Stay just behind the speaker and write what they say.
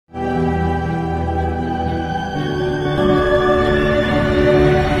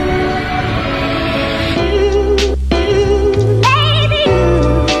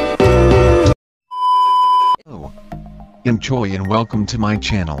Enjoy and welcome to my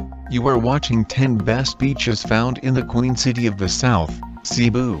channel. You are watching 10 best beaches found in the Queen City of the South,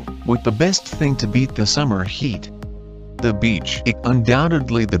 Cebu, with the best thing to beat the summer heat. The beach is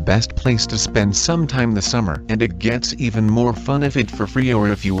undoubtedly the best place to spend some time this summer, and it gets even more fun if it's for free or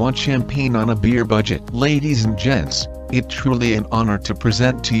if you want champagne on a beer budget. Ladies and gents, it's truly an honor to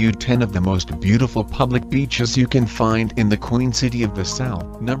present to you 10 of the most beautiful public beaches you can find in the Queen City of the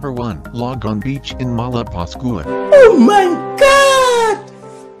South. Number 1. Logon Beach in Malapascua. Oh my God!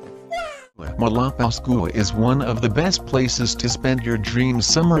 Malapascua is one of the best places to spend your dream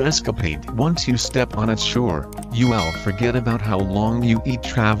summer escapade. Once you step on its shore, you'll forget about how long you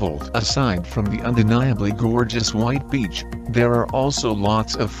traveled. Aside from the undeniably gorgeous white beach, there are also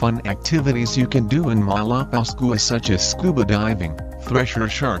lots of fun activities you can do in Malapascua, such as scuba diving, thresher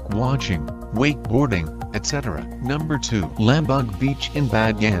shark watching, wakeboarding, etc. Number 2. Lambug Beach in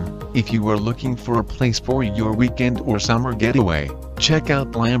Magandang. If you are looking for a place for your weekend or summer getaway, check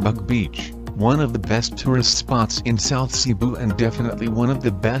out Lambug Beach, one of the best tourist spots in South Cebu and definitely one of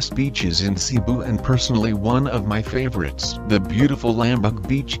the best beaches in Cebu and personally one of my favorites. The beautiful Lambug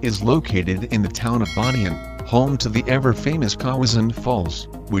Beach is located in the town of Banayan, home to the ever-famous Kawasan Falls,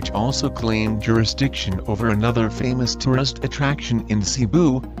 which also claim jurisdiction over another famous tourist attraction in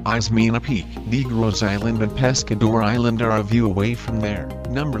Cebu, Ismena Peak. Negros Island and Pescador Island are a view away from there.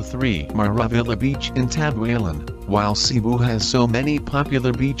 Number 3. Maravilla Beach in Tabualan. While Cebu has so many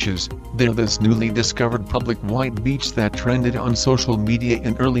popular beaches, there's this newly discovered public white beach that trended on social media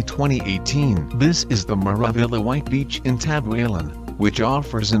in early 2018. This is the Maravilla White Beach in Tabualan, which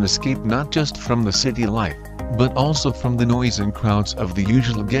offers an escape not just from the city life, but also from the noise and crowds of the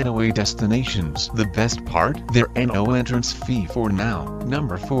usual getaway destinations. The best part? There ain't no entrance fee for now.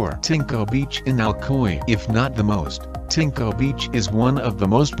 Number 4. Tinko Beach in Alcoy. If not the most, Tinko Beach is one of the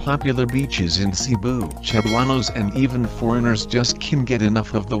most popular beaches in Cebu. Cebuanos and even foreigners just can't get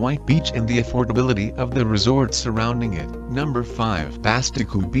enough of the white beach and the affordability of the resort surrounding it. Number 5.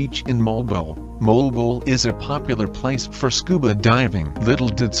 Bastico Beach in Molbol. Molbol is a popular place for scuba diving. Little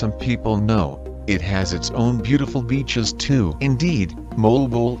did some people know, it has its own beautiful beaches too. Indeed,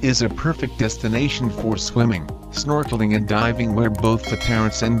 Molbol is a perfect destination for swimming, snorkeling and diving where both the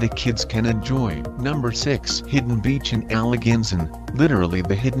parents and the kids can enjoy. Number 6. Hidden Beach in Alaganzan. Literally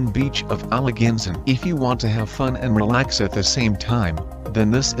the hidden beach of Alaganzan. If you want to have fun and relax at the same time, then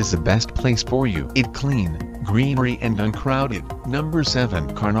this is the best place for you. It's clean, greenery and uncrowded. Number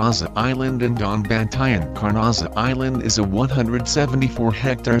 7. Carnaza Island in Don Bantayan. Carnaza Island is a 174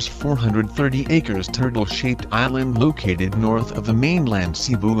 hectares 430 acres turtle-shaped island located north of the mainland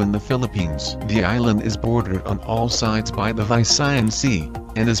Cebu in the Philippines. The island is bordered on all sides by the Visayan Sea,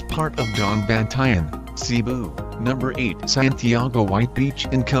 and is part of Don Bantayan, Cebu. Number 8. Santiago White Beach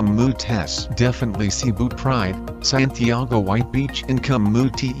in Camotes. Definitely Cebu pride, Santiago White Beach in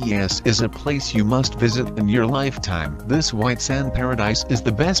Camotes is a place you must visit in your lifetime. This white sand paradise is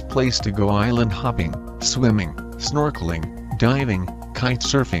the best place to go island hopping, swimming, snorkeling, diving, kite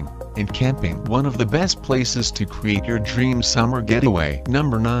surfing, and camping. One of the best places to create your dream summer getaway.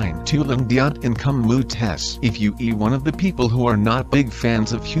 Number 9. Tulang Diat in Camotes. If you are one of the people who are not big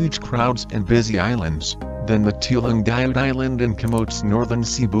fans of huge crowds and busy islands, then the Tulang Diat Island in Camotes, northern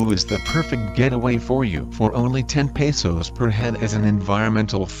Cebu is the perfect getaway for you. For only 10 pesos per head as an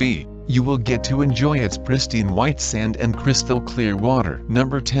environmental fee, you will get to enjoy its pristine white sand and crystal clear water.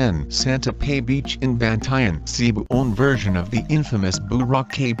 Number 10. Santa Fe Beach in Bantayan. Cebu's own version of the infamous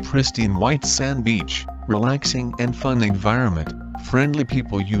Boracay pristine white sand beach. Relaxing and fun environment, friendly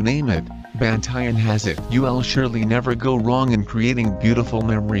people, you name it, Bantayan has it. You'll surely never go wrong in creating beautiful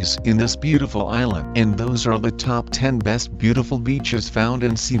memories in this beautiful island. And those are the top 10 best beautiful beaches found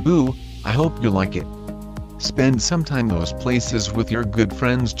in Cebu. I hope you like it. Spend some time those places with your good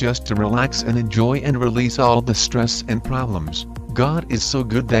friends just to relax and enjoy and release all the stress and problems. God is so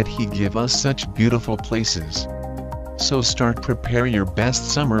good that He give us such beautiful places. So prepare your best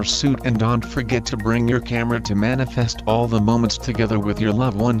summer suit and don't forget to bring your camera to manifest all the moments together with your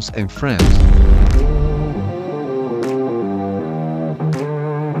loved ones and friends.